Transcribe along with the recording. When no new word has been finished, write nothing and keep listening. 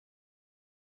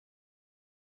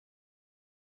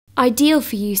Ideal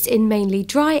for use in mainly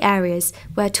dry areas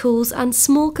where tools and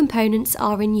small components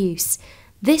are in use.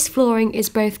 This flooring is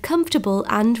both comfortable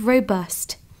and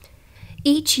robust.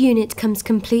 Each unit comes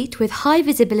complete with high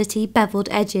visibility beveled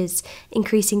edges,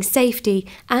 increasing safety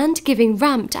and giving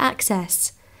ramped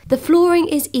access. The flooring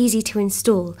is easy to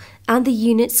install and the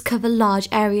units cover large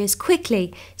areas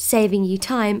quickly, saving you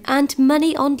time and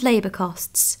money on labour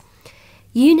costs.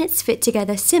 Units fit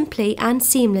together simply and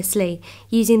seamlessly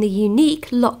using the unique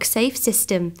lock-safe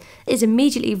system. It is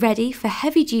immediately ready for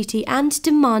heavy-duty and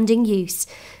demanding use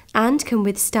and can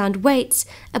withstand weights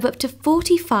of up to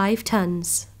 45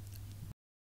 tonnes.